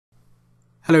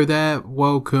Hello there,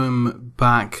 welcome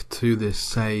back to this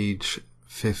Sage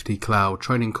 50Cloud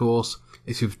training course.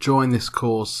 If you've joined this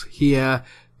course here,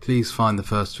 please find the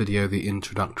first video, the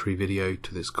introductory video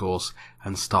to this course,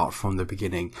 and start from the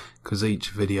beginning, because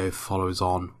each video follows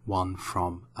on one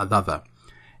from another.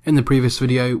 In the previous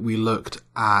video, we looked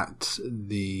at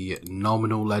the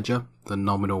nominal ledger, the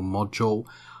nominal module.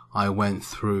 I went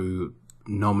through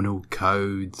nominal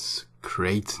codes,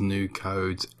 creating new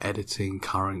codes, editing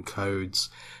current codes,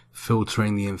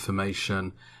 filtering the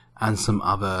information, and some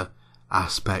other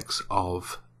aspects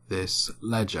of this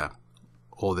ledger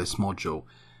or this module.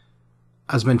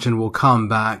 As mentioned, we'll come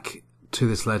back to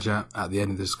this ledger at the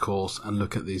end of this course and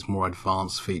look at these more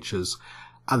advanced features.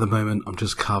 At the moment, I'm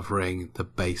just covering the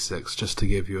basics just to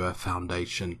give you a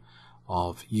foundation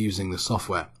of using the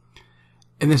software.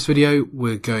 In this video,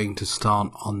 we're going to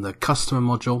start on the customer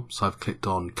module. So I've clicked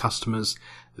on customers.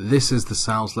 This is the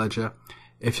sales ledger.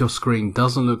 If your screen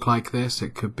doesn't look like this,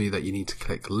 it could be that you need to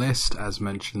click list, as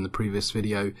mentioned in the previous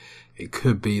video. It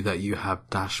could be that you have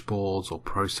dashboards or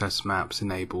process maps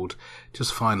enabled.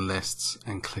 Just find lists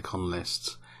and click on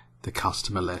lists, the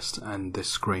customer list, and this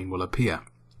screen will appear.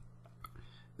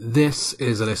 This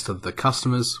is a list of the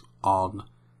customers on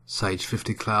Sage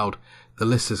 50Cloud. The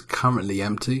list is currently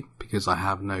empty because I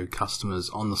have no customers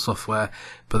on the software,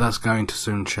 but that's going to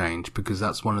soon change because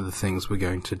that's one of the things we're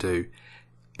going to do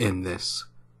in this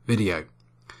video.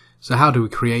 So how do we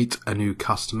create a new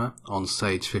customer on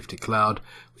Sage 50Cloud?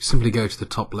 We simply go to the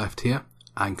top left here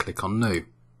and click on New.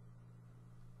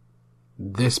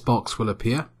 This box will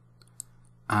appear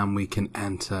and we can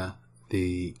enter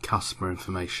the customer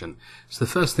information. So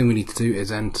the first thing we need to do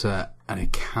is enter an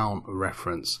account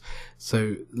reference.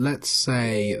 So let's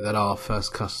say that our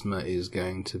first customer is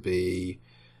going to be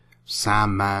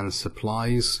Sam Man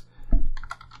Supplies.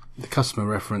 The customer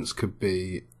reference could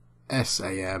be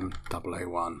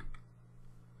SAM001.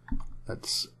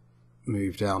 Let's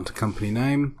move down to company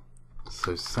name.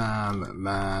 So Sam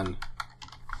Man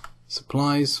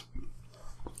Supplies.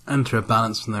 Enter a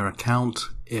balance from their account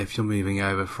if you're moving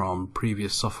over from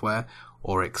previous software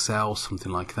or Excel,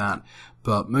 something like that.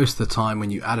 But most of the time when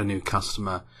you add a new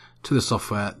customer to the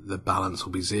software, the balance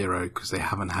will be zero because they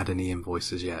haven't had any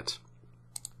invoices yet.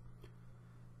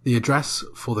 The address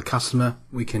for the customer,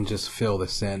 we can just fill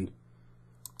this in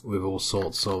with all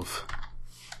sorts of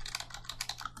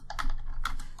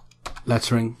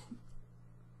lettering.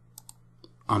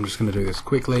 I'm just going to do this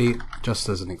quickly, just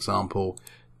as an example,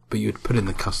 but you'd put in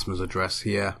the customer's address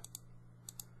here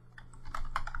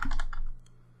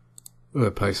with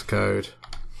a postcode,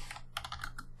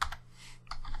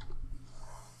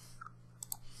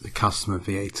 the customer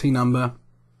VAT number,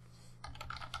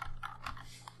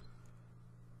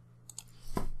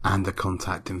 and the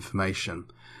contact information.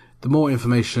 The more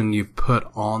information you put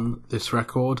on this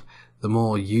record, the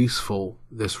more useful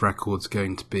this record's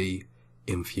going to be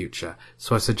in future.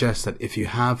 So I suggest that if you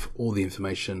have all the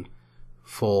information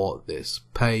for this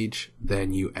page,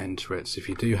 then you enter it. So if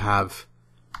you do have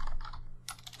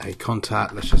a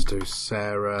contact, let's just do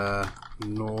Sarah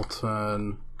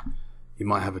Norton. You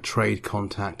might have a trade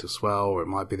contact as well, or it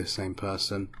might be the same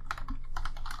person.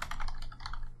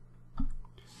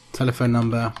 Telephone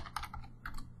number.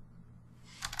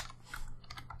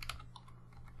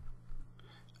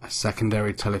 A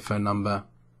secondary telephone number.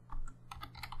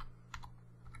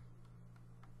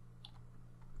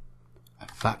 A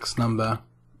fax number.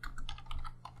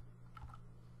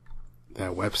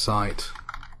 Their website.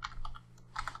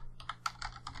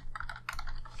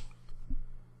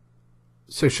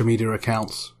 Social media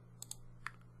accounts,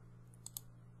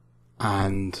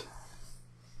 and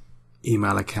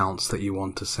email accounts that you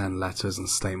want to send letters and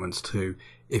statements to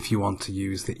if you want to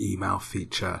use the email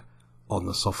feature on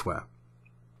the software.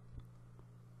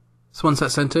 So once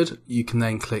that's entered, you can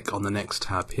then click on the next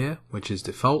tab here, which is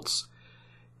defaults.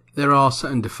 There are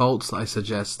certain defaults that I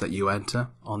suggest that you enter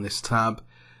on this tab.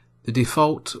 The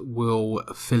default will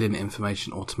fill in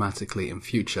information automatically in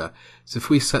future. So if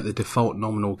we set the default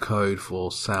nominal code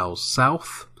for sales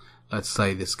south, let's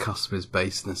say this customer is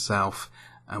based in the south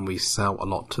and we sell a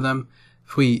lot to them.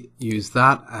 If we use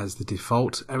that as the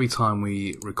default, every time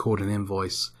we record an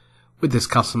invoice with this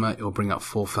customer, it will bring up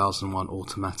 4001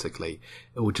 automatically.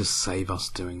 It will just save us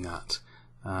doing that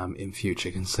in future.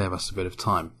 It can save us a bit of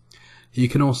time. You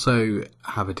can also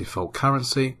have a default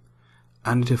currency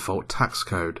and a default tax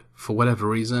code. For whatever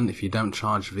reason, if you don't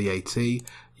charge VAT,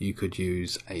 you could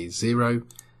use a 0%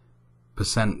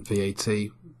 VAT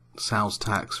sales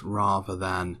tax rather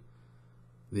than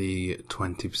the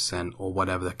 20% or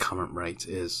whatever the current rate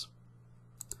is.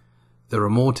 There are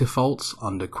more defaults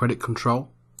under credit control.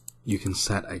 You can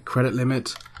set a credit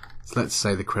limit, So let's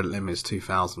say the credit limit is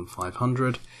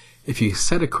 2,500. If you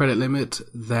set a credit limit,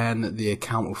 then the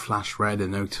account will flash red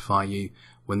and notify you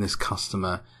when this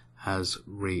customer has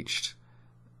reached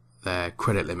their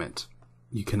credit limit.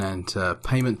 You can enter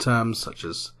payment terms such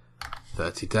as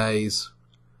 30 days,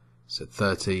 so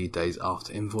 30 days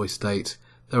after invoice date.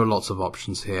 There are lots of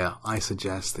options here. I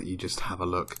suggest that you just have a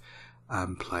look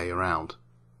and play around.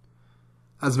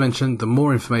 As mentioned, the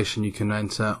more information you can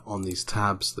enter on these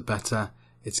tabs, the better.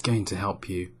 It's going to help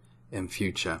you in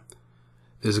future.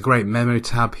 There's a great memo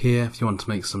tab here. If you want to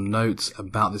make some notes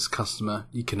about this customer,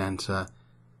 you can enter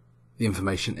the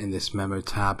information in this memo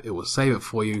tab. It will save it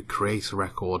for you, create a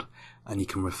record, and you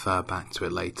can refer back to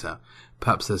it later.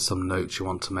 Perhaps there's some notes you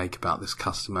want to make about this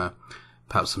customer,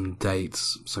 perhaps some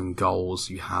dates, some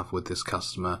goals you have with this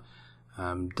customer,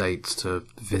 dates to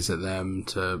visit them,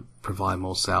 to provide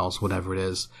more sales, whatever it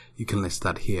is, you can list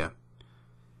that here.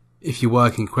 If you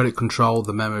work in credit control,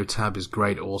 the memo tab is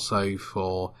great also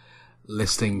for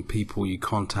listing people you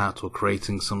contact or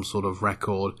creating some sort of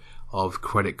record of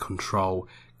credit control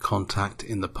contact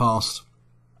in the past.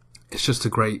 It's just a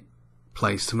great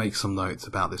place to make some notes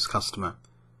about this customer.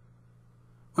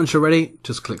 Once you're ready,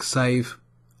 just click save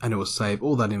and it will save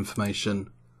all that information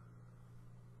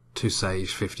to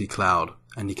Sage 50Cloud.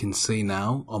 And you can see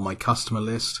now on my customer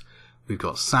list, we've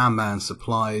got Sandman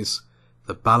Supplies,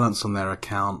 the balance on their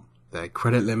account, their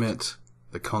credit limit,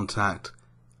 the contact,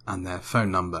 and their phone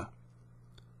number.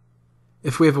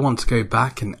 If we ever want to go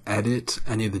back and edit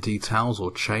any of the details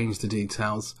or change the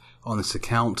details on this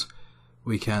account,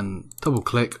 we can double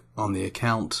click on the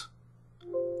account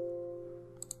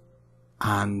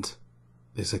and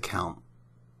this account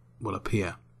will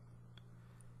appear.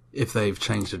 If they've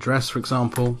changed address, for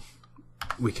example,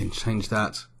 we can change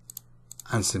that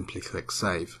and simply click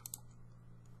save.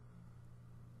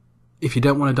 If you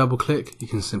don't want to double click, you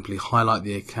can simply highlight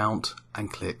the account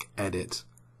and click edit.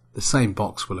 The same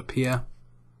box will appear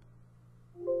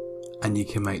and you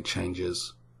can make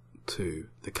changes to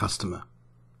the customer.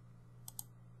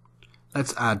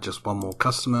 Let's add just one more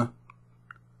customer.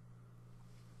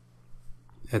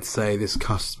 Let's say this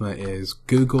customer is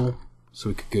Google,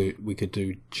 so we could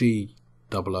do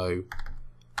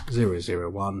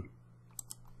G00001.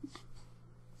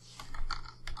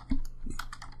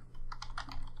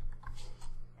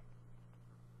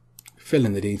 Fill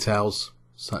in the details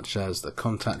such as the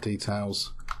contact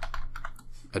details,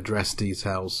 address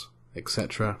details,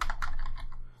 etc.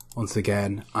 Once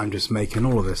again, I'm just making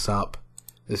all of this up.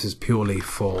 This is purely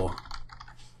for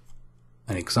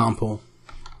an example.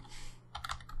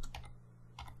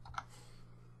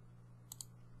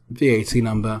 VAT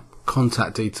number,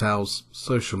 contact details,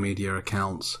 social media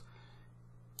accounts,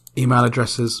 email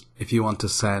addresses if you want to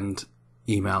send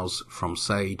emails from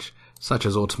Sage, such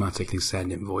as automatically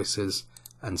send invoices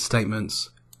and statements,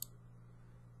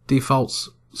 defaults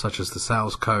such as the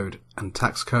sales code and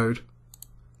tax code,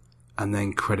 and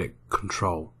then credit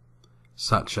control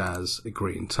such as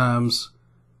agreeing terms,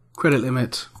 credit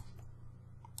limit,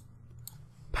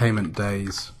 payment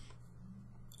days,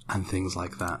 and things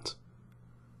like that.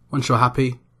 Once you're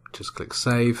happy, just click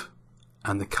save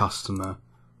and the customer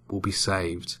will be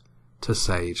saved to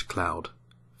Sage Cloud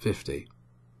 50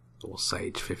 or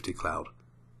Sage 50Cloud.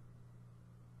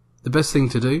 The best thing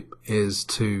to do is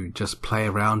to just play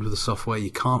around with the software.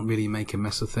 You can't really make a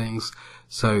mess of things,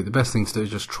 so the best thing to do is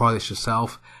just try this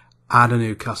yourself, add a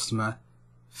new customer,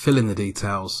 fill in the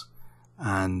details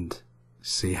and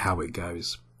see how it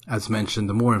goes. As mentioned,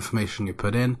 the more information you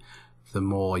put in, the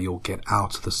more you'll get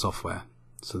out of the software.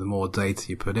 So the more data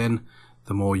you put in,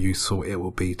 the more useful it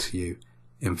will be to you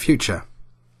in future.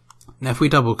 Now if we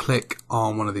double click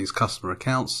on one of these customer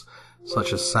accounts,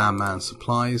 such as Sandman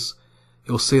Supplies,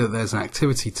 you'll see that there's an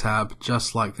activity tab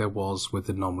just like there was with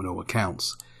the nominal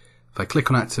accounts. If I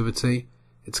click on activity,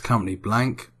 it's currently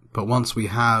blank, but once we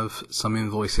have some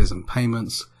invoices and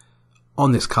payments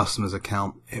on this customer's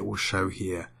account, it will show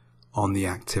here on the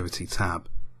activity tab.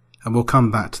 And we'll come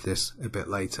back to this a bit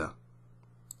later.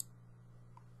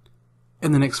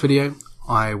 In the next video,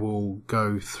 I will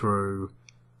go through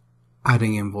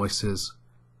adding invoices,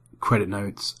 credit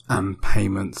notes, and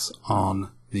payments on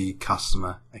the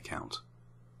customer account.